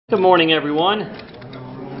Good morning, everyone.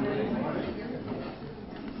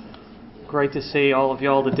 Great to see all of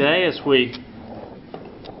y'all today as we...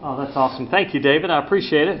 Oh, that's awesome. Thank you, David. I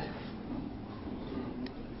appreciate it.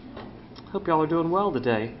 Hope y'all are doing well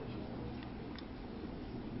today.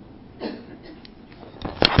 Let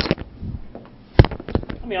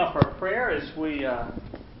me offer a prayer as we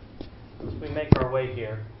make our way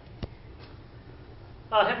here.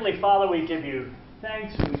 Heavenly Father, we give you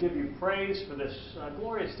thanks and we give you praise for this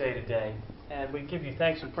glorious day today. And we give you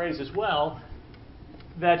thanks and praise as well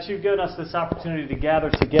that you've given us this opportunity to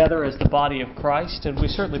gather together as the body of Christ. And we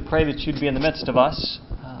certainly pray that you'd be in the midst of us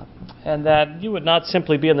and that you would not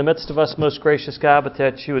simply be in the midst of us, most gracious God, but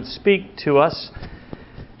that you would speak to us.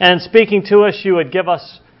 And speaking to us, you would give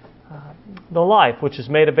us the life which is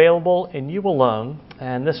made available in you alone.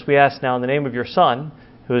 And this we ask now in the name of your Son,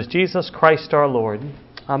 who is Jesus Christ our Lord.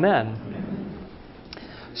 Amen.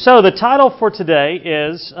 So the title for today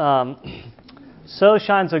is So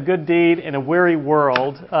Shines a Good Deed in a Weary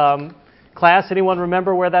World. Class, anyone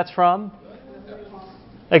remember where that's from?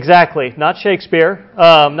 Exactly. Not Shakespeare.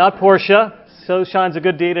 Not Portia. So Shines a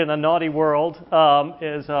Good Deed in a Naughty World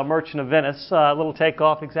is Merchant of Venice. A little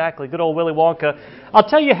takeoff, exactly. Good old Willy Wonka. I'll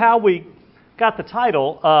tell you how we got the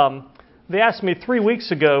title. They asked me 3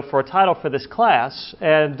 weeks ago for a title for this class,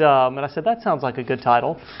 and I said, that sounds like a good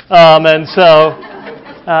title. And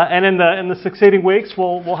in the succeeding weeks,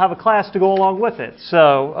 we'll have a class to go along with it.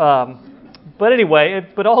 So, but anyway,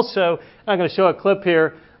 but also, I'm going to show a clip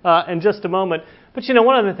here in just a moment. But you know,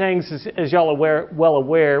 one of the things, as y'all are well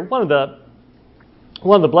aware, one of the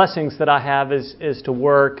blessings that I have is to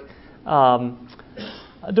work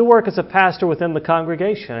as a pastor within the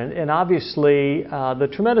congregation. And obviously, the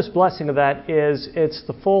tremendous blessing of that is it's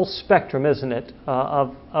the full spectrum, isn't it,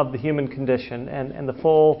 of the human condition and the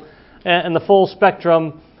full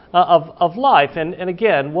spectrum of life. And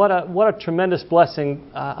again, what a tremendous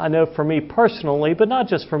blessing I know for me personally, but not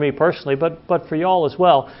just for me personally, but for y'all as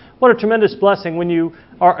well. What a tremendous blessing when you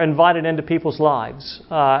are invited into people's lives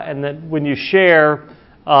and that when you share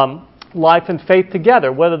life and faith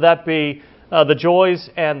together, whether that be the joys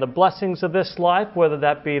and the blessings of this life, whether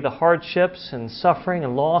that be the hardships and suffering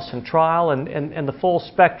and loss and trial and the full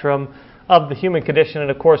spectrum of the human condition,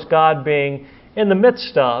 and of course God being in the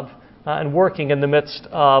midst of and working in the midst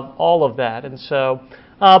of all of that. And so,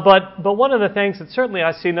 but one of the things that certainly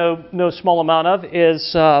I see no small amount of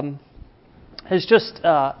is just,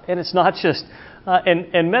 and it's not just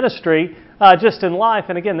in ministry, just in life.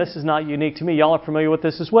 And again, this is not unique to me. Y'all are familiar with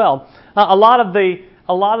this as well. A lot of the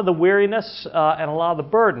weariness and a lot of the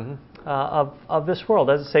burden of this world.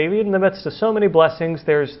 As I say, even in the midst of so many blessings,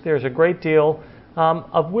 there's a great deal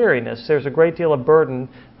of weariness. There's a great deal of burden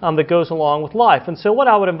that goes along with life. And so what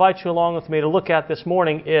I would invite you along with me to look at this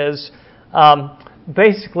morning is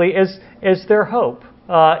basically, is there hope?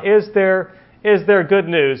 Is there good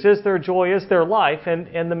news? Is there joy? Is there life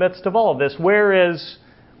in the midst of all of this? Where's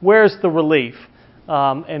the relief?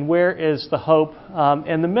 And where is the hope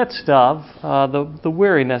in the midst of the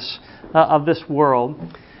weariness of this world?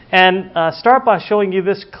 And start by showing you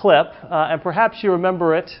this clip, and perhaps you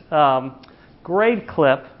remember it. Great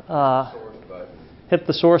clip. Hit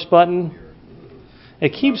the source button.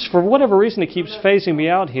 It keeps, for whatever reason, it keeps phasing me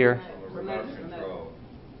out here.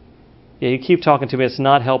 Yeah, you keep talking to me. It's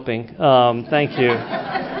not helping. Thank you.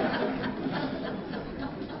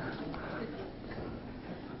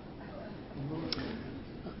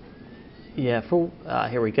 Yeah,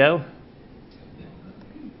 here we go.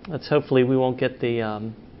 Let's hopefully we won't get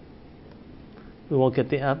the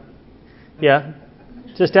yeah.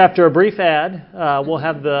 Just after a brief ad, we'll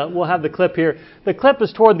have the clip here. The clip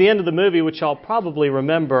is toward the end of the movie, which I'll probably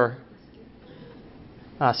remember.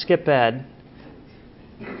 Skip ad.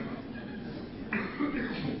 So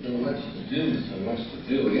much to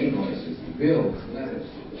do. Invoices, bills, letters.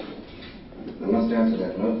 I must answer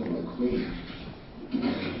that note from the Queen.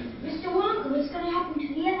 Mr. Wonka, what's going to happen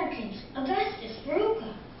to the other kids? Augustus, Veruca.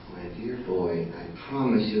 My dear boy, I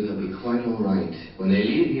promise you they'll be quite all right. When they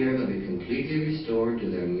leave here, they'll be completely restored to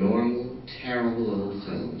their normal, terrible old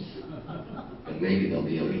selves. But maybe they'll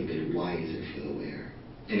be a little bit wiser for the wear.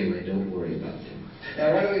 Anyway, don't worry about them.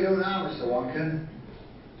 Now, what do we do now, Mr. Wonka?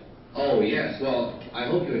 Oh, yes. Well, I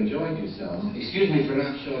hope you enjoyed yourselves. Excuse me for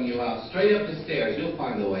not showing you out. Straight up the stairs. You'll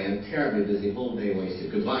find the way. I'm terribly busy. Whole day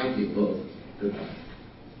wasted. Goodbye to you both. Goodbye.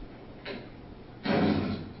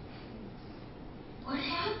 What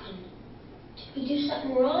happened? Did we do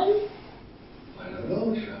something wrong? I don't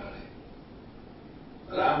know, Charlie.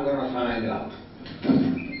 But I'm going to find out.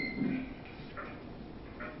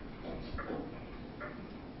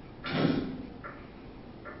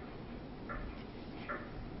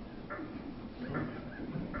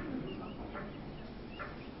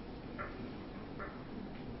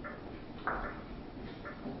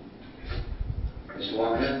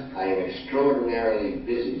 extraordinarily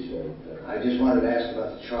busy, sir. I just wanted to ask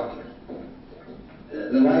about the chocolate.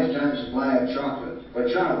 The lifetime supply of chocolate for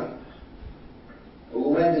Charlie.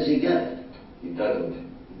 When does he get it? He doesn't.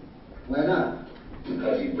 Why not?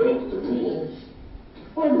 Because he broke the rules.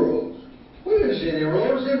 What rules? We didn't see any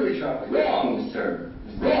rules, did we, Charlie? Wrong, sir.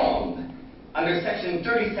 Wrong. Under Section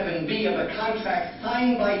 37B of the contract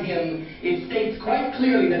signed by him, it states quite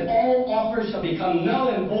clearly that all offers shall become null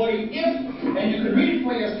and void if, and you can read it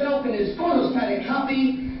for yourself in his photostatic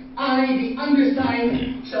copy, I, the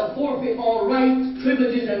undersigned, shall forfeit all rights,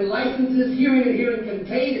 privileges, and licenses herein and herein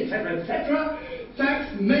contained, etc., etc.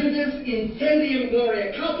 Fax mentis incendium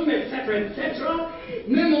gloria cultum, etc., etc.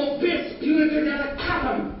 Memo bis punitor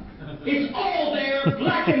delicatum. It's all there,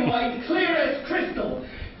 black and white, clear as crystal.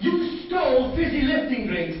 You stole fizzy lifting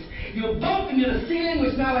drinks. You bumped into the ceiling,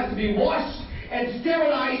 which now has to be washed and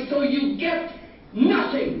sterilized, so you get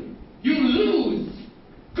nothing. You lose.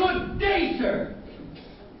 Good day, sir.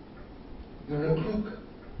 You're a crook.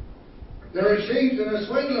 You're a cheat and a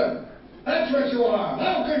swindler. That's what you are.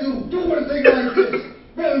 How can you do a thing like this?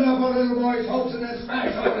 Build up a little boy's hopes and then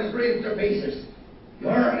smash all his dreams to pieces.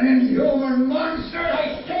 You're an inhuman monster.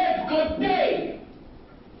 I said good day.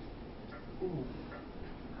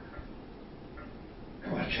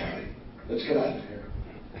 Come on, Charlie. Let's get out of here.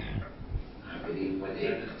 I believe with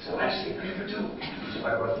him, it's the last thing I ever do. So I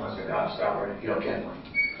was once a gobstopper, and you'll get one.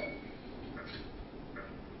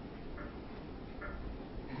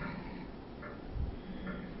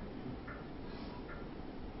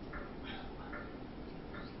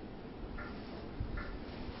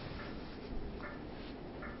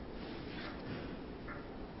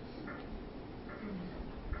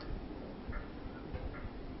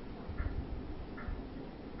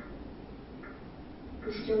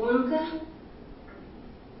 Mr. Wonka?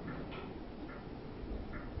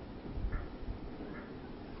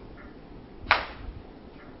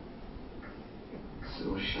 So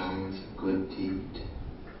shines a good deed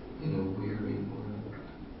in a weary world.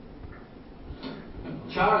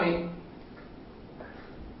 Charlie,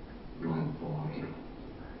 My boy.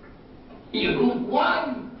 you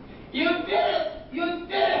won! You did it! You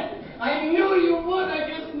did it! I knew you would! I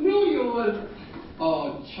just knew you would!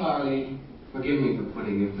 Oh, Charlie. Forgive me for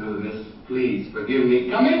putting you through this. Please, forgive me.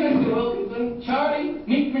 Come in, Mr. Wilkinson. Charlie,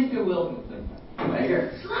 meet Mr. Wilkinson.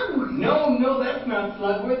 Later. Slugworth. No, that's not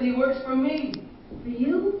Slugworth. He works for me. For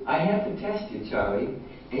you? I have to test you, Charlie,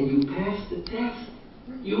 and you passed the test.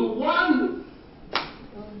 You won!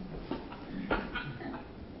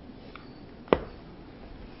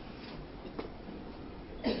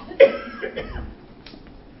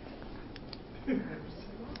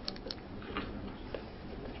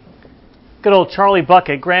 Good old Charlie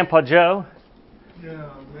Bucket, Grandpa Joe. Yeah,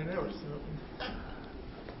 man, that was something.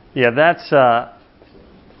 Yeah, that's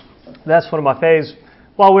one of my faves.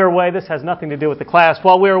 While we were away, this has nothing to do with the class.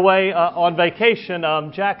 While we were away on vacation,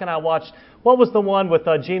 Jack and I watched, what was the one with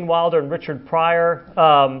Gene Wilder and Richard Pryor?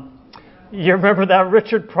 You remember that?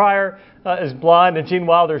 Richard Pryor is blind and Gene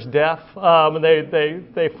Wilder's deaf. And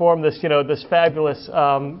they form this, this fabulous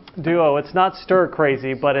duo. It's not Stir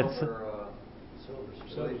Crazy, but it's...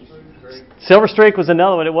 Silver Streak was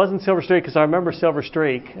another one. It wasn't Silver Streak because I remember Silver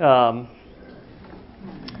Streak. Gene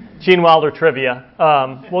Wilder trivia.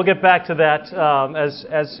 We'll get back to that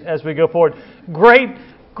as we go forward. Great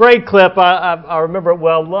clip. I remember it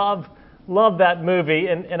well. Love that movie.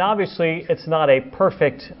 And obviously, it's not a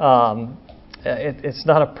perfect. It's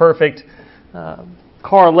not a perfect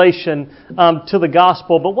correlation to the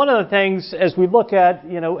gospel. But one of the things, as we look at,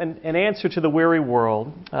 an answer to the weary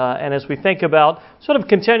world, and as we think about sort of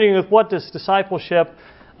continuing with what does discipleship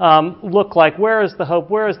look like, where is the hope,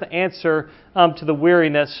 where is the answer to the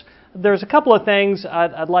weariness, there's a couple of things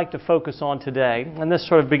I'd like to focus on today, and this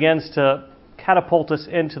sort of begins to catapult us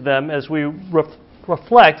into them as we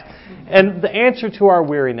reflect. And the answer to our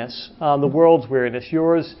weariness, the world's weariness,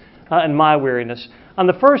 yours and my weariness. And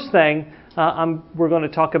the first thing we're going to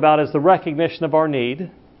talk about is the recognition of our need.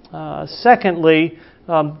 Secondly,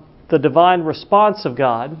 the divine response of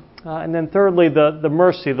God. And then thirdly, the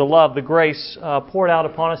mercy, the love, the grace poured out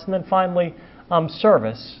upon us. And then finally,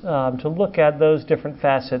 service, to look at those different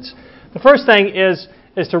facets. The first thing is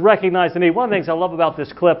to recognize the need. One of the things I love about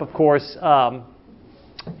this clip, of course,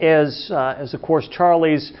 is of course,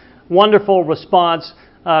 Charlie's wonderful response.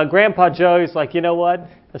 Grandpa Joe is like, you know what?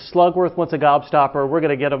 If Slugworth wants a gobstopper, we're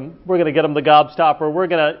going to get him. We're going to get him the gobstopper.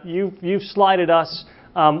 You've slighted us.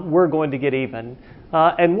 We're going to get even.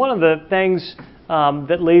 And one of the things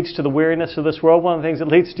that leads to the weariness of this world, one of the things that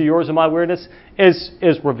leads to yours and my weariness, is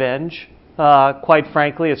revenge. Quite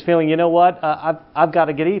frankly, is feeling, you know what? I've got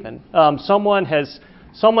to get even. Someone has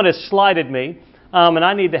slighted me. and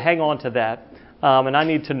I need to hang on to that, and I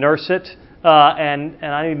need to nurse it, and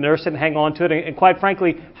I need to nurse it and hang on to it. And quite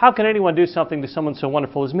frankly, how can anyone do something to someone so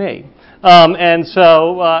wonderful as me? And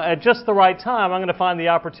so at just the right time, I'm going to find the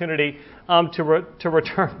opportunity to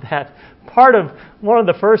return that. One of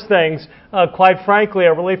the first things, quite frankly,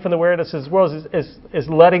 a relief from the weariness as well is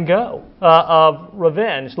letting go of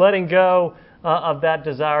revenge, letting go of that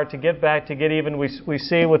desire to get back, to get even. We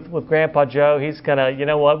see with Grandpa Joe, he's gonna, you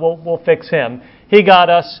know what, we'll fix him. He got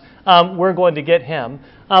us. We're going to get him.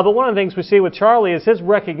 But one of the things we see with Charlie is his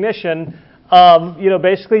recognition.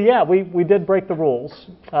 Basically, yeah, we did break the rules.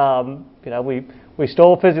 We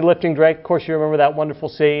stole a fizzy lifting drink. Of course, you remember that wonderful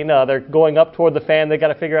scene. They're going up toward the fan. They got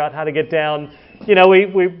to figure out how to get down.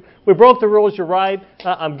 We broke the rules. You're right.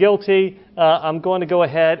 I'm guilty. I'm going to go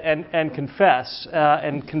ahead and confess.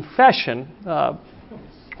 And confession,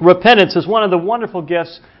 repentance, is one of the wonderful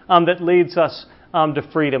gifts that leads us to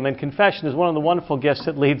freedom. And confession is one of the wonderful gifts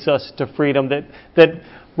that leads us to freedom, that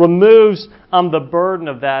removes the burden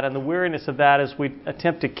of that and the weariness of that as we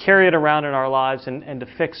attempt to carry it around in our lives and to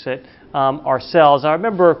fix it ourselves. I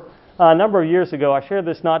remember a number of years ago, I shared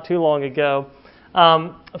this not too long ago.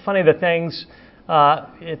 Funny the things,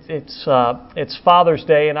 it's Father's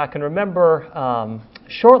Day, and I can remember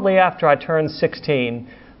shortly after I turned 16,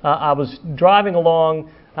 I was driving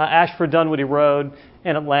along Ashford Dunwoody Road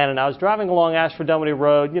in Atlanta, and I was driving along Ashford Dunwoody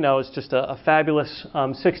Road. It's just a fabulous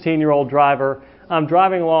 16-year-old driver. I'm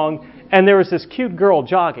driving along, and there was this cute girl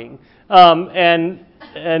jogging, and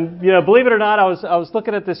believe it or not, I was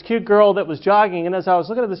looking at this cute girl that was jogging, and as I was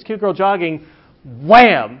looking at this cute girl jogging,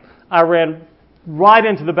 wham! I ran right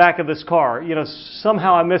into the back of this car.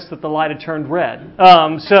 Somehow I missed that the light had turned red.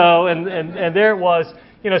 And there it was,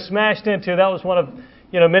 smashed into. That was one of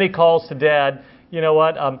many calls to Dad. You know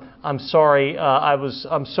what? I'm sorry.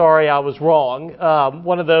 I'm sorry. I was wrong.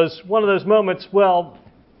 One of those moments. Well,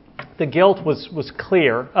 the guilt was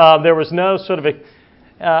clear. There was no sort of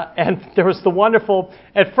and there was the wonderful.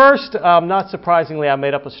 At first, not surprisingly, I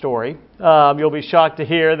made up a story. You'll be shocked to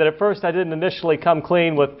hear that at first I didn't initially come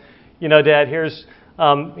clean with, Dad, here's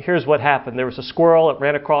what happened. There was a squirrel that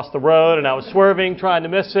ran across the road, and I was swerving, trying to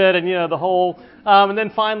miss it, and the whole. And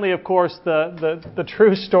then finally, of course, the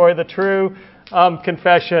true story, the true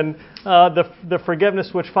confession, the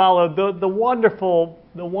forgiveness which followed, the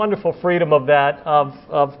wonderful freedom of that,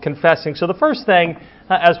 of confessing. So the first thing,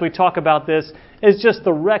 as we talk about this, is just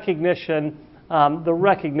the recognition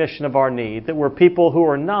of our need, that we're people who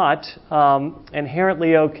are not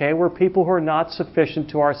inherently okay. We're people who are not sufficient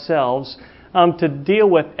to ourselves to deal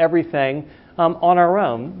with everything on our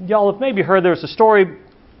own. Y'all have maybe heard there's a story,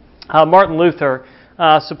 Martin Luther,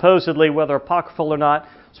 supposedly, whether apocryphal or not,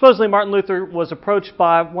 supposedly Martin Luther was approached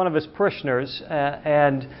by one of his parishioners,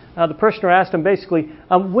 and the parishioner asked him basically,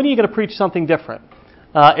 when are you going to preach something different?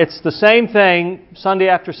 It's the same thing Sunday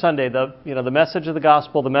after Sunday, the message of the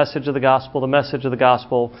gospel, the message of the gospel, the message of the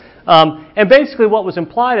gospel. And basically what was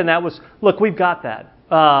implied in that was, look, we've got that.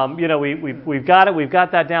 We've got it, we've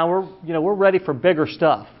got that down. We're ready for bigger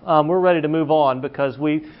stuff. We're ready to move on because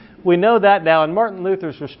we know that now. And Martin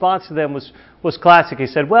Luther's response to them was classic. He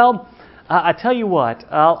said, well, I tell you what,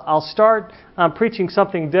 I'll start preaching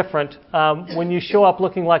something different when you show up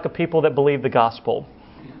looking like a people that believe the gospel.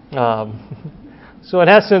 So in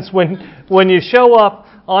essence, when you show up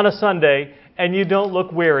on a Sunday and you don't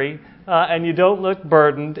look weary, and you don't look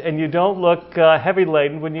burdened, and you don't look heavy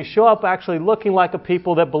laden, when you show up actually looking like a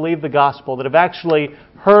people that believe the gospel, that have actually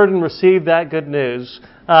heard and received that good news,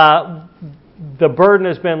 the burden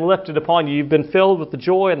has been lifted upon you. You've been filled with the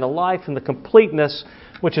joy and the life and the completeness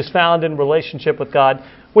which is found in relationship with God.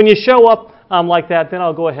 When you show up like that, then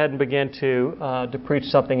I'll go ahead and begin to preach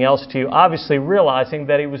something else to you, obviously realizing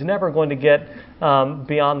that he was never going to get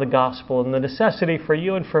beyond the gospel and the necessity for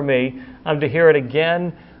you and for me to hear it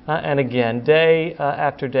again and again, day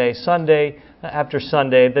after day, Sunday after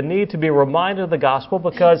Sunday, the need to be reminded of the gospel,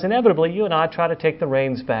 because inevitably you and I try to take the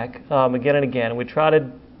reins back again and again. We try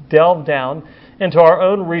to delve down into our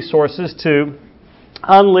own resources to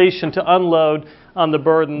unleash and to unload on the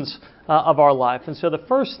burdens of our life. And so the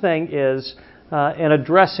first thing is, in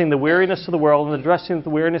addressing the weariness of the world and addressing the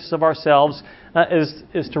weariness of ourselves,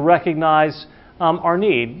 is to recognize our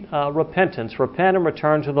need, repentance, repent and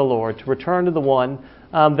return to the Lord, to return to the one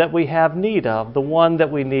that we have need of, the one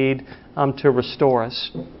that we need to restore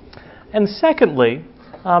us. And secondly,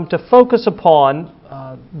 to focus upon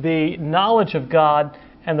the knowledge of God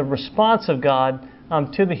and the response of God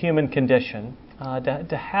to the human condition.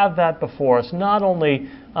 To have that before us, not only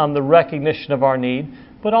the recognition of our need,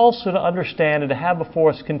 but also to understand and to have before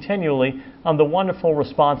us continually the wonderful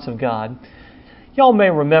response of God. Y'all may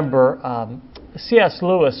remember C.S.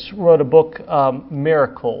 Lewis wrote a book,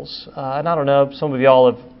 Miracles, and I don't know, some of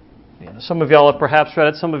y'all have perhaps read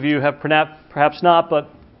it, some of you have perhaps not, but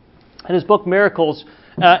in his book Miracles,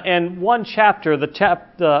 in one chapter, the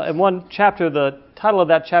title of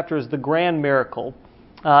that chapter is The Grand Miracle,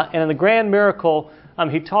 and in The Grand Miracle,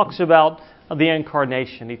 he talks about the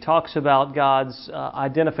incarnation. He talks about God's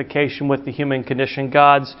identification with the human condition,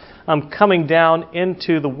 God's coming down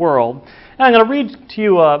into the world. And I'm going to read to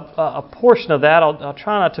you a portion of that. I'll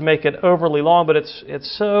try not to make it overly long, but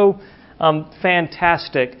it's so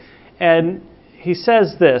fantastic. And he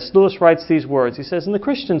says this, Lewis writes these words. He says, in the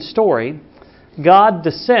Christian story, God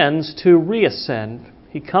descends to reascend.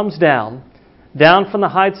 He comes down from the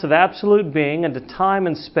heights of absolute being into time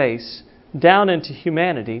and space, down into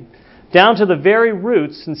humanity, down to the very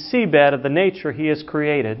roots and seabed of the nature He has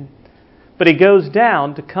created. But He goes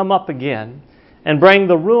down to come up again and bring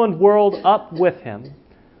the ruined world up with Him.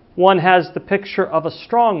 One has the picture of a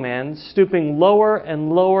strong man stooping lower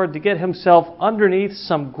and lower to get himself underneath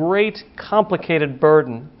some great complicated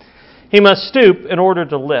burden. He must stoop in order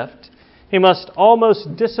to lift. He must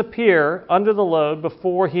almost disappear under the load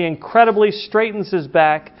before he incredibly straightens his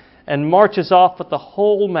back and marches off with the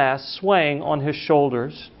whole mass swaying on his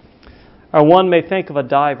shoulders. Or one may think of a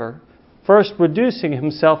diver, first reducing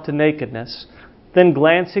himself to nakedness, then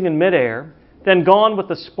glancing in midair, then gone with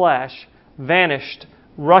a splash, vanished,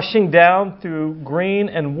 rushing down through green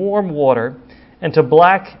and warm water into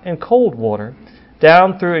black and cold water,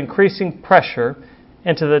 down through increasing pressure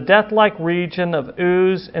into the death-like region of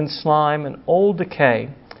ooze and slime and old decay,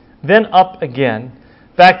 then up again,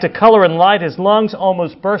 back to color and light, his lungs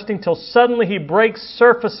almost bursting, till suddenly he breaks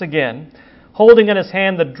surface again, holding in his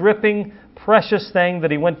hand the dripping, precious thing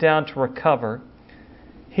that he went down to recover.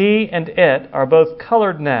 He and it are both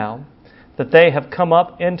colored now that they have come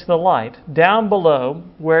up into the light. Down below,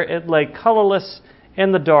 where it lay colorless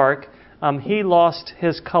in the dark, he lost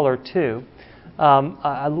his color too.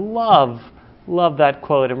 I love that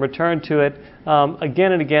quote and return to it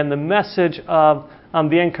again and again. The message of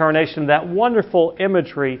the incarnation, that wonderful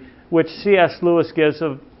imagery which C.S. Lewis gives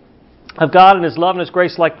of God and His love and His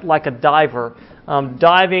grace like a diver,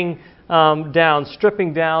 diving down,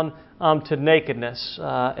 stripping down to nakedness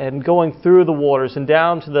and going through the waters and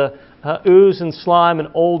down to the ooze and slime and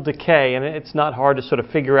old decay. And it's not hard to sort of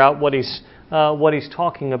figure out what he's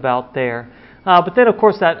talking about there. But then, of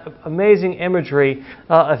course, that amazing imagery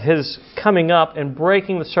of His coming up and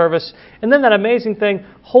breaking the surface, and then that amazing thing,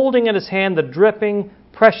 holding in His hand the dripping,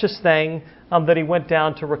 precious thing that He went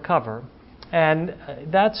down to recover. And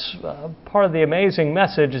that's part of the amazing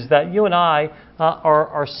message, is that you and I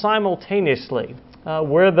are simultaneously,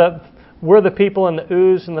 we're the people in the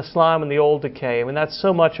ooze and the slime and the old decay. I mean, that's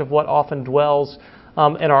so much of what often dwells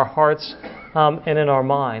in our hearts and in our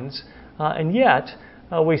minds. And yet,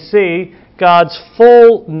 we see God's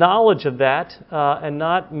full knowledge of that and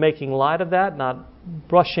not making light of that, not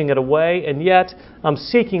brushing it away, and yet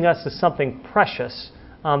seeking us as something precious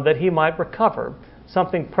that He might recover,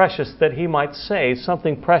 something precious that He might save,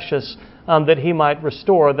 something precious that He might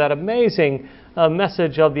restore. That amazing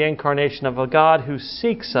message of the incarnation of a God who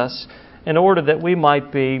seeks us in order that we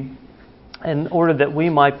might be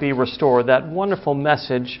restored. That wonderful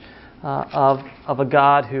message of a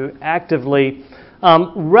God who actively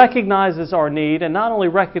recognizes our need, and not only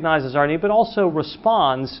recognizes our need, but also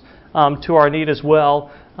responds to our need as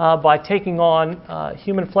well by taking on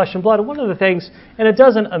human flesh and blood. And one of the things, and it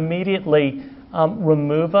doesn't immediately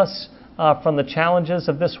remove us from the challenges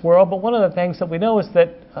of this world, but one of the things that we know is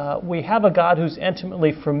that we have a God who's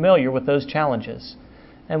intimately familiar with those challenges.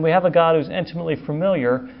 And we have a God who's intimately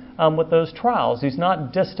familiar with those trials. He's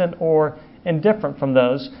not distant or indifferent from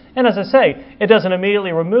those. And as I say, it doesn't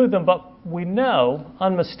immediately remove them, but we know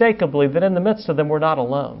unmistakably that in the midst of them we're not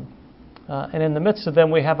alone. And in the midst of them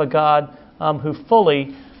we have a God who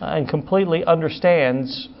fully and completely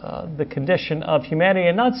understands the condition of humanity,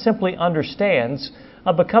 and not simply understands,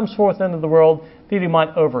 but comes forth into the world that He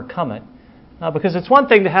might overcome it. Because it's one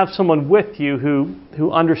thing to have someone with you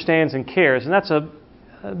who understands and cares, and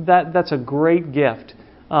that's a great gift.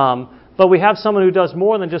 But we have someone who does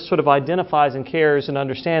more than just sort of identifies and cares and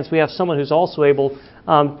understands. We have someone who's also able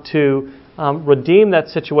to redeem that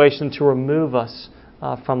situation, to remove us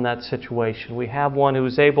from that situation. We have one who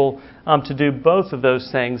is able to do both of those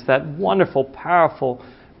things, that wonderful, powerful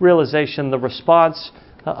realization, the response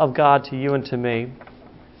of God to you and to me,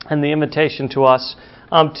 and the invitation to us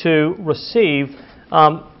to receive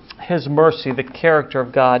His mercy, the character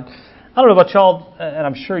of God. I don't know about y'all, and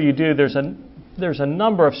I'm sure you do, there's a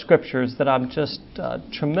number of scriptures that I'm just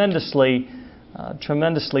tremendously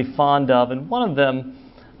fond of, and one of them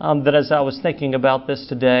that as I was thinking about this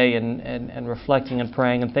today and reflecting and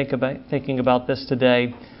praying and thinking about this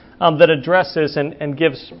today, that addresses and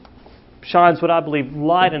shines what I believe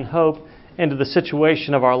light and hope into the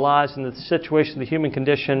situation of our lives and the situation of the human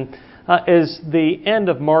condition, is the end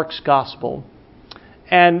of Mark's Gospel.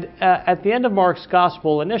 And at the end of Mark's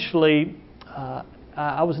Gospel, initially,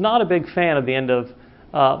 I was not a big fan of the end of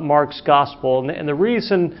Mark's Gospel. And the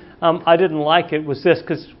reason I didn't like it was this,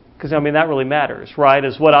 because I mean, that really matters, right,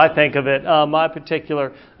 is what I think of it, my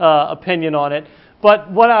particular opinion on it.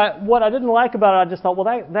 But what I didn't like about it, I just thought,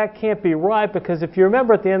 well, that can't be right, because if you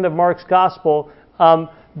remember at the end of Mark's Gospel,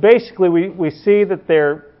 basically we see that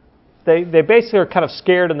they basically are kind of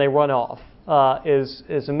scared and they run off, is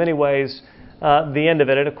in many ways the end of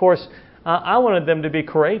it. And of course, I wanted them to be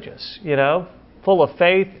courageous, full of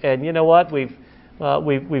faith, and you know what,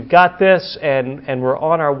 we've got this, and we're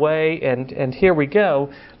on our way, and here we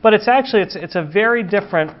go. But it's a very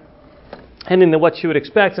different ending than what you would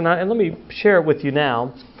expect, and let me share it with you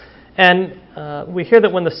now. And we hear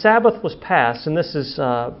that when the Sabbath was passed, and this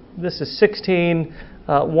is 16,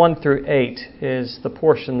 1 through 8 is the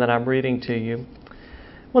portion that I'm reading to you.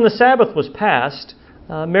 When the Sabbath was passed,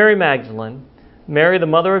 Mary Magdalene, Mary the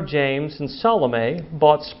mother of James, and Salome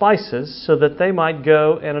bought spices so that they might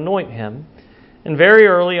go and anoint him. And very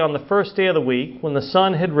early on the first day of the week, when the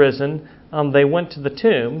sun had risen, they went to the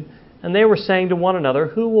tomb, and they were saying to one another,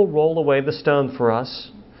 "Who will roll away the stone for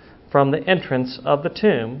us from the entrance of the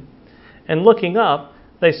tomb?" And looking up,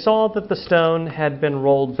 they saw that the stone had been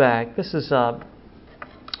rolled back. This is a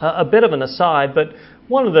bit of an aside, but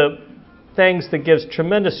one of the things that gives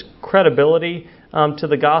tremendous credibility to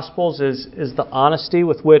the Gospels is the honesty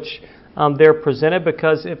with which they're presented.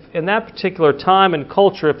 Because if in that particular time and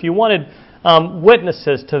culture, if you wanted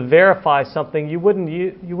witnesses to verify something, you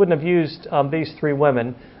wouldn't have used these three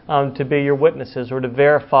women to be your witnesses or to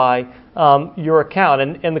verify your account.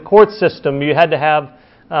 And in the court system, you had to have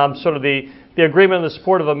sort of the agreement and the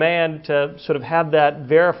support of a man to sort of have that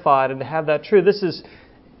verified and to have that true. This is,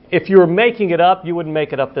 if you were making it up, you wouldn't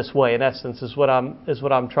make it up this way. In essence, is what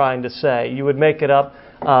I'm trying to say. You would make it up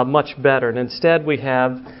much better. And instead, we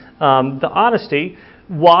have the honesty.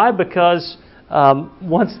 Why? Because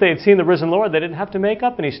once they had seen the risen Lord, they didn't have to make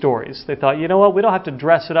up any stories. They thought, you know what, we don't have to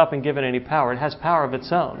dress it up and give it any power. It has power of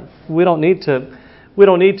its own. We don't need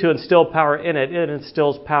to instill power in it. It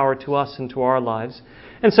instills power to us and to our lives.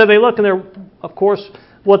 And so they look, and they're, of course,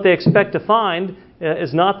 what they expect to find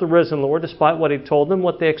is not the risen Lord, despite what He told them.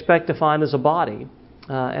 What they expect to find is a body.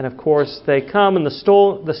 And of course, they come, and the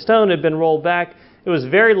stone had been rolled back. It was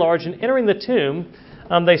very large, and entering the tomb,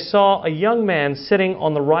 they saw a young man sitting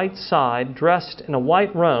on the right side, dressed in a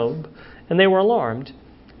white robe, and they were alarmed.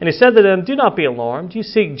 And He said to them, "Do not be alarmed. You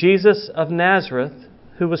seek Jesus of Nazareth,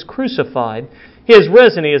 who was crucified. He is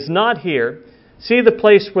risen. He is not here. See the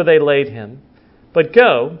place where they laid Him. But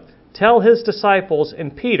go, tell His disciples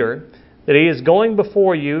and Peter that He is going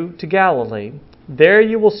before you to Galilee. There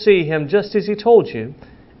you will see Him just as He told you."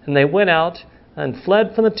 And they went out and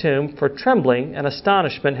fled from the tomb, for trembling and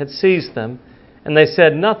astonishment had seized them. And they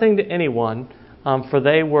said nothing to anyone, for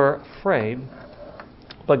they were afraid.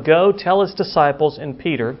 "But go, tell His disciples and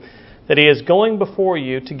Peter that He is going before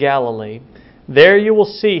you to Galilee. There you will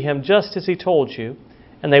see Him just as He told you."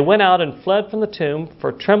 And they went out and fled from the tomb,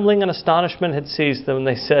 for trembling and astonishment had seized them. And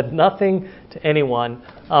they said nothing to anyone,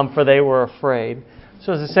 for they were afraid.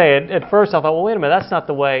 So as I say, at first I thought, well, wait a minute, that's not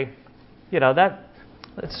the way,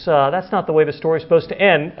 that's not the way the story's supposed to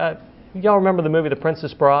end. Y'all remember the movie The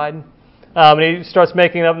Princess Bride? And he starts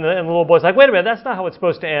making it up, and the little boy's like, wait a minute, that's not how it's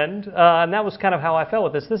supposed to end. And that was kind of how I felt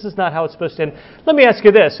with this. This is not how it's supposed to end. Let me ask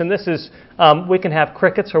you this, and this is, we can have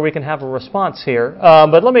crickets or we can have a response here.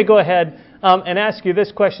 But let me go ahead and ask you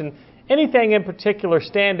this question. Anything in particular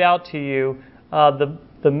stand out to you,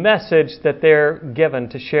 the message that they're given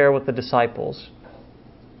to share with the disciples?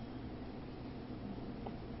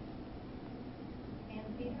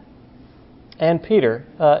 And Peter,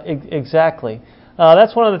 exactly.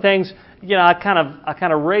 That's one of the things. I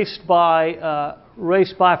kind of raced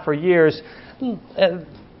by for years.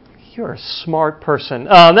 You're a smart person.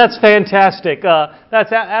 That's fantastic.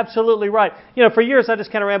 That's absolutely right. For years I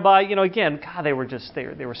just kind of ran by. Again, God, they were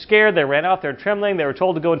scared. They ran off. They were trembling. They were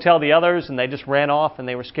told to go and tell the others, and they just ran off, and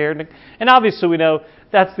they were scared. And obviously, we know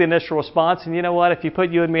that's the initial response. And you know what? If you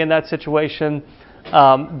put you and me in that situation,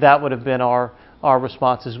 that would have been our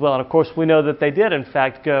response as well. And of course, we know that they did, in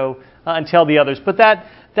fact, go and tell the others. But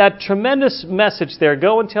that tremendous message there,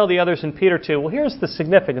 go and tell the others, and Peter too. Well, here's the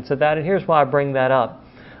significance of that, and here's why I bring that up.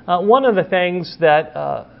 One of the things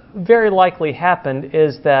that very likely happened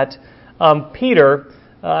is that Peter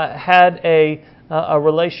had a a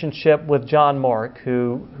relationship with John Mark,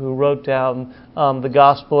 who wrote down the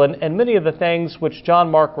gospel, and many of the things which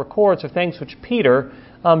John Mark records are things which Peter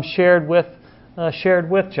shared with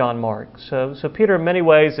John Mark. So Peter, in many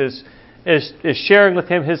ways, is sharing with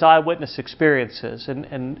him his eyewitness experiences,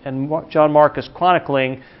 and John Mark is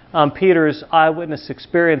chronicling Peter's eyewitness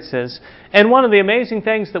experiences. And one of the amazing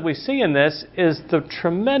things that we see in this is the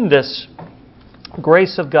tremendous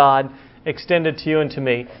grace of God extended to you and to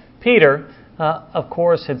me. Peter, of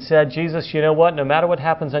course, had said, Jesus, you know what? No matter what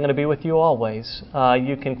happens, I'm going to be with you always.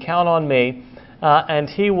 You can count on me. And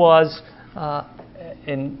he was,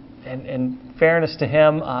 in fairness to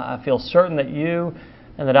him, I feel certain that you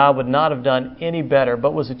and that I would not have done any better.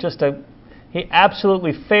 But was it just he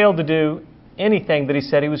absolutely failed to do anything that he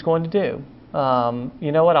said he was going to do.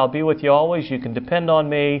 You know what? I'll be with you always. You can depend on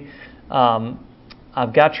me.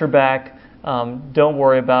 I've got your back. Don't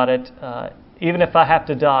worry about it. Even if I have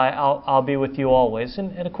to die, I'll be with you always.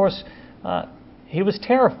 And of course, he was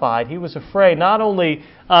terrified. He was afraid. Not only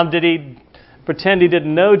did he pretend he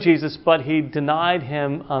didn't know Jesus, but he denied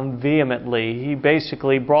him vehemently. He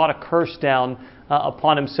basically brought a curse down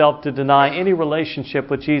upon himself to deny any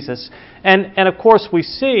relationship with Jesus. And of course, we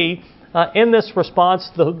see in this response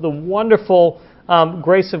the wonderful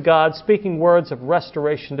grace of God speaking words of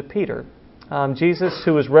restoration to Peter. Jesus,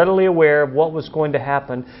 who was readily aware of what was going to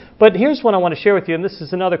happen. But here's what I want to share with you, and this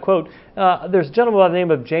is another quote. There's a gentleman by the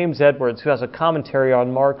name of James Edwards who has a commentary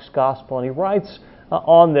on Mark's Gospel, and he writes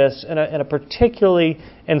on this in a particularly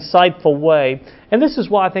insightful way. And this is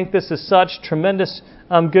why I think this is such tremendous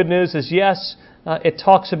good news, is yes, it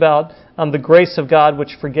talks about the grace of God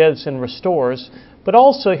which forgives and restores, but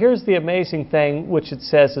also here's the amazing thing which it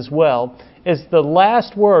says as well, is the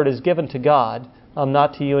last word is given to God,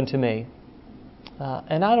 not to you and to me.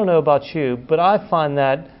 And I don't know about you, but I find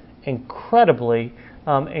that incredibly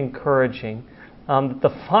encouraging.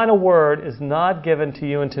 The final word is not given to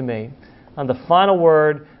you and to me. The final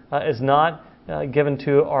word is not given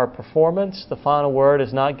to our performance. The final word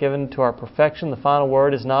is not given to our perfection. The final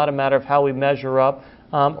word is not a matter of how we measure up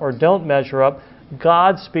or don't measure up.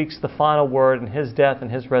 God speaks the final word in His death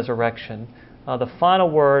and His resurrection. The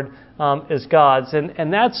final word is God's.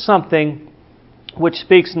 And that's something which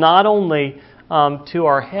speaks not only to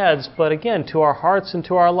our heads, but again, to our hearts and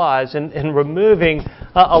to our lives, and removing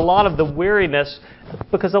a lot of the weariness,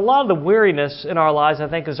 because a lot of the weariness in our lives, I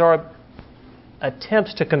think, is our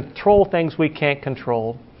attempts to control things we can't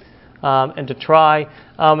control, and to try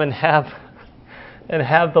and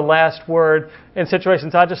have the last word in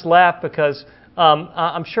situations. I just laugh because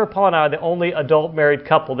I'm sure Paul and I are the only adult married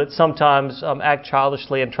couple that sometimes act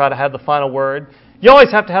childishly and try to have the final word. You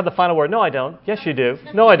always have to have the final word. No, I don't. Yes, you do.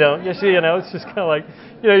 No, I don't. Yes, it's just kind of like,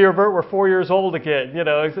 we're 4 years old again.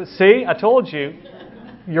 See, I told you,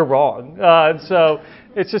 you're wrong. And so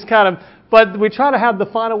it's just kind of, but we try to have the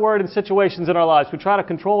final word in situations in our lives. We try to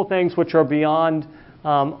control things which are beyond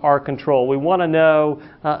our control. We want to know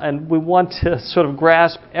and we want to sort of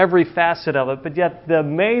grasp every facet of it. But yet the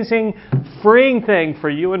amazing, freeing thing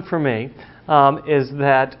for you and for me is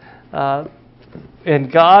that in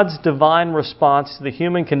God's divine response to the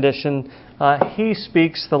human condition, He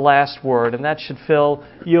speaks the last word, and that should fill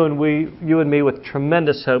you and me with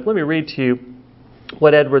tremendous hope. Let me read to you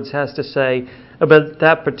what Edwards has to say about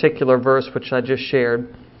that particular verse which I just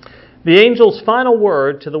shared. The angel's final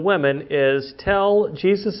word to the women is, tell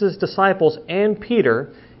Jesus' disciples and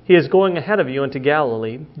Peter he is going ahead of you into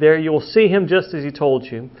Galilee. There you will see him just as he told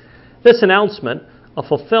you. This announcement, a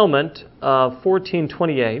fulfillment of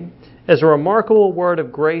 14:28, is a remarkable word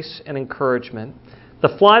of grace and encouragement.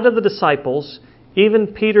 The flight of the disciples, even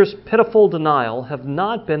Peter's pitiful denial, have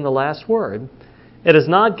not been the last word. It is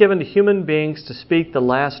not given to human beings to speak the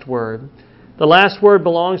last word. The last word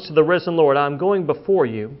belongs to the risen Lord. I am going before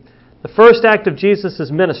you. The first act of Jesus'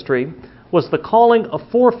 ministry was the calling of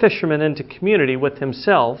 4 fishermen into community with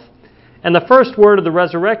Himself, and the first word of the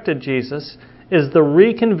resurrected Jesus is the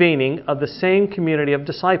reconvening of the same community of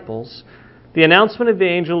disciples. The announcement of the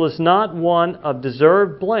angel is not one of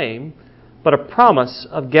deserved blame, but a promise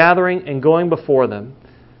of gathering and going before them.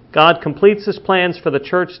 God completes His plans for the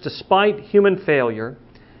church despite human failure.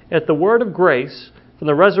 If the word of grace from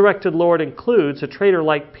the resurrected Lord includes a traitor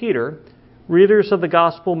like Peter, readers of the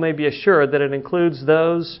gospel may be assured that it includes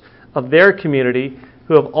those of their community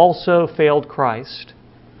who have also failed Christ.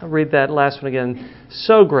 I'll read that last one again.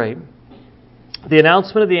 So great. The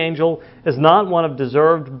announcement of the angel is not one of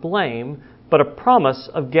deserved blame, but a promise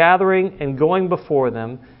of gathering and going before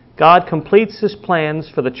them. God completes His plans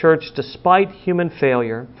for the church despite human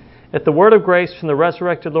failure. If the word of grace from the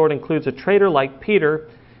resurrected Lord includes a traitor like Peter,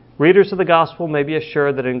 readers of the gospel may be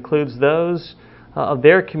assured that it includes those of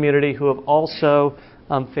their community who have also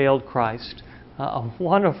failed Christ. A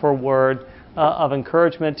wonderful word of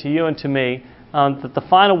encouragement to you and to me, that the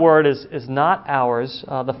final word is not ours.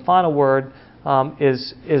 The final word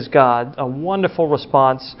is God. A wonderful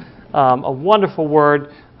response, a wonderful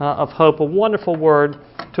word of hope, a wonderful word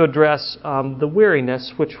to address the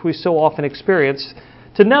weariness which we so often experience.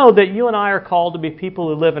 To know that you and I are called to be people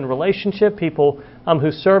who live in relationship, people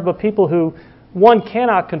who serve, but people who one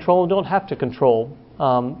cannot control and don't have to control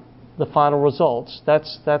the final results.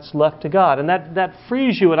 That's left to God. And that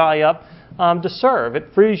frees you and I up to serve.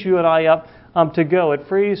 It frees you and I up to go. It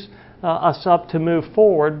frees us up to move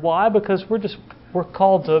forward. Why? Because we're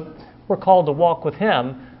called to walk with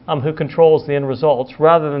Him who controls the end results,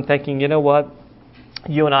 rather than thinking, you know what,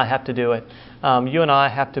 you and I have to do it. You and I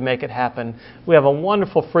have to make it happen. We have a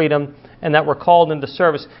wonderful freedom, and that we're called into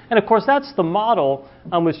service. And of course, that's the model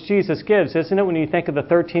which Jesus gives, isn't it? When you think of the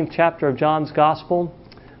 13th chapter of John's Gospel,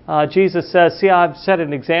 Jesus says, "See, I've set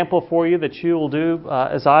an example for you that you will do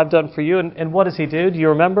as I've done for you." And what does He do? Do you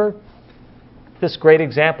remember this great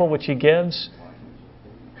example which He gives?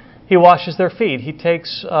 He washes their feet. He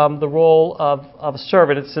takes the role of a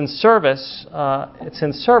servant. It's in service.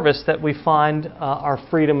 That we find our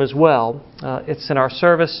freedom as well. It's in our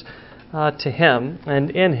service to Him and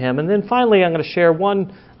in Him. And then finally, I'm going to share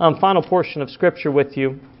one final portion of Scripture with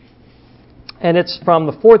you, and it's from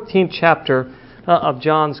the 14th chapter of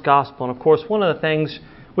John's Gospel. And of course, one of the things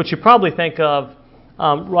which you probably think of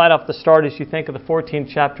right off the start as you think of the 14th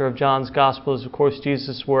chapter of John's Gospel is, of course,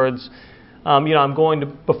 Jesus' words. I'm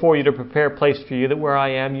going before you to prepare a place for you, that where I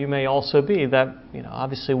am, you may also be. That,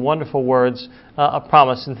 obviously wonderful words of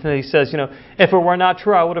promise. And then He says, if it were not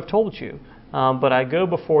true, I would have told you. But I go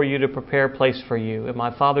before you to prepare a place for you. In my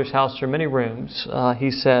Father's house are many rooms, He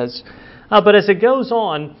says. But as it goes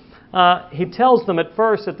on, He tells them at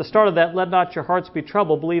first, at the start of that, let not your hearts be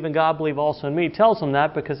troubled. Believe in God, believe also in me. He tells them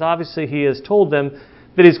that because obviously He has told them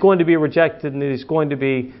that He's going to be rejected and that He's going to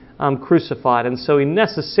be crucified. And so He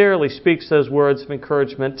necessarily speaks those words of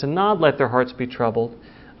encouragement to not let their hearts be troubled,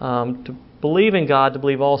 to believe in God, to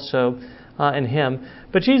believe also in Him.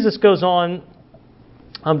 But Jesus goes on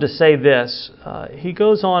to say this. He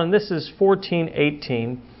goes on, and this is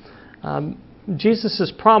 14:18.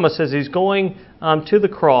 Jesus' promise as He's going to the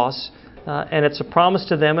cross, and it's a promise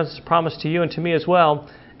to them, it's a promise to you and to me as well,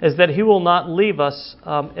 is that He will not leave us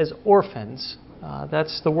as orphans.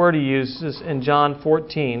 That's the word He uses in John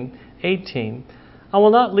 14:18. I will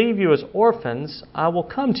not leave you as orphans, I will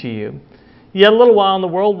come to you. Yet a little while in the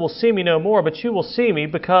world will see me no more, but you will see me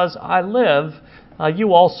because I live,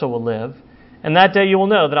 you also will live. And that day you will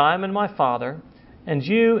know that I am in my Father, and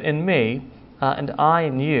you in me, and I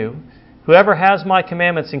in you. Whoever has my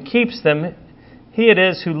commandments and keeps them, he it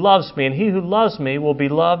is who loves me, and he who loves me will be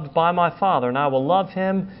loved by my Father, and I will love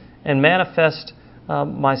him and manifest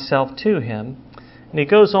myself to him. And he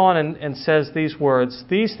goes on and says these words,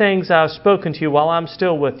 these things I have spoken to you while I am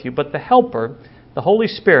still with you, but the Helper, the Holy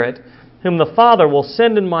Spirit, whom the Father will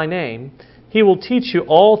send in my name, He will teach you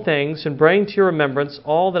all things and bring to your remembrance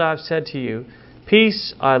all that I have said to you.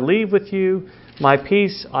 Peace I leave with you, my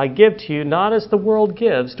peace I give to you, not as the world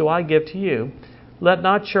gives do I give to you. Let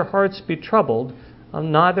not your hearts be troubled,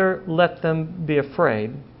 neither let them be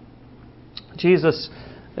afraid. Jesus'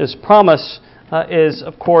 promise is,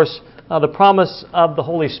 of course, the promise of the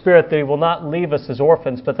Holy Spirit that He will not leave us as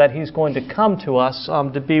orphans, but that He's going to come to us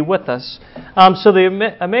to be with us. So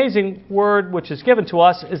the amazing word which is given to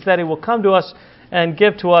us is that He will come to us and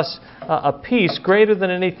give to us a peace greater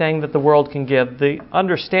than anything that the world can give, the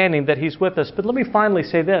understanding that He's with us. But let me finally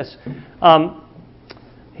say this.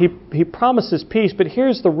 He promises peace, but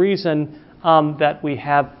here's the reason that we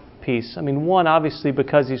have peace. I mean, one, obviously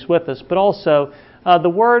because He's with us, but also the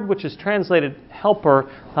word which is translated helper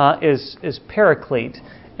is paraclete.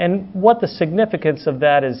 And what the significance of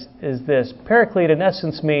that is this. Paraclete in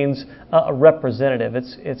essence means a representative.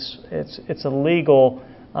 It's a legal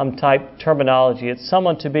type terminology. It's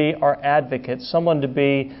someone to be our advocate, someone to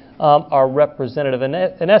be our representative. And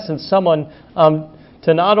in essence, someone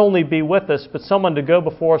to not only be with us, but someone to go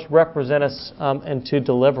before us, represent us, and to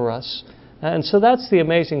deliver us. And so that's the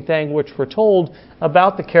amazing thing which we're told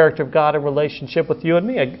about the character of God in relationship with you and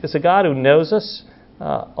me. It's a God who knows us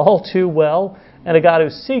all too well, and a God who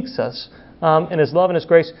seeks us in His love and His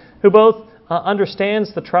grace, who both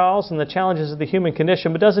understands the trials and the challenges of the human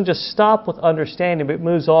condition, but doesn't just stop with understanding, but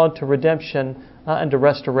moves on to redemption and to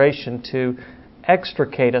restoration, to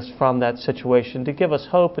extricate us from that situation, to give us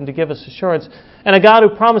hope and to give us assurance. And a God who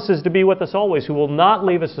promises to be with us always, who will not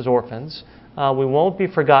leave us as orphans. We won't be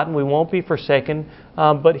forgotten. We won't be forsaken.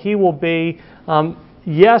 But He will be,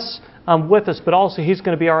 yes, with us, but also He's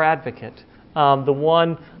going to be our advocate, the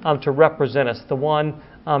one to represent us, the one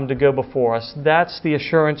to go before us. That's the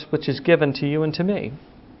assurance which is given to you and to me.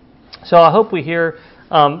 So I hope we hear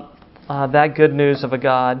that good news of a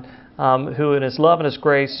God who in His love and His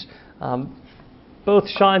grace both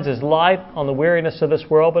shines His light on the weariness of this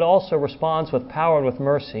world, but also responds with power and with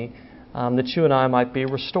mercy that you and I might be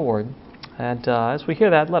restored. And as we hear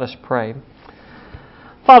that, let us pray.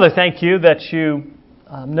 Father, thank you that you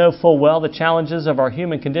know full well the challenges of our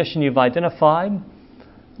human condition you've identified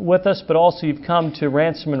with us, but also you've come to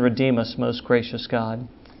ransom and redeem us, most gracious God.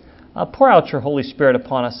 Pour out your Holy Spirit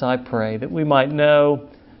upon us, I pray, that we might know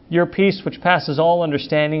your peace which passes all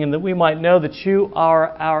understanding, and that we might know that you are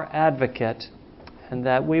our advocate, and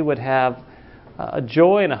that we would have a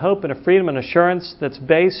joy and a hope and a freedom and assurance that's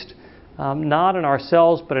based not in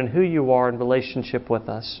ourselves, but in who you are in relationship with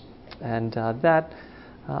us. And that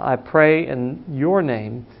I pray in your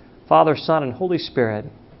name, Father, Son, and Holy Spirit.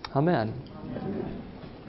 Amen.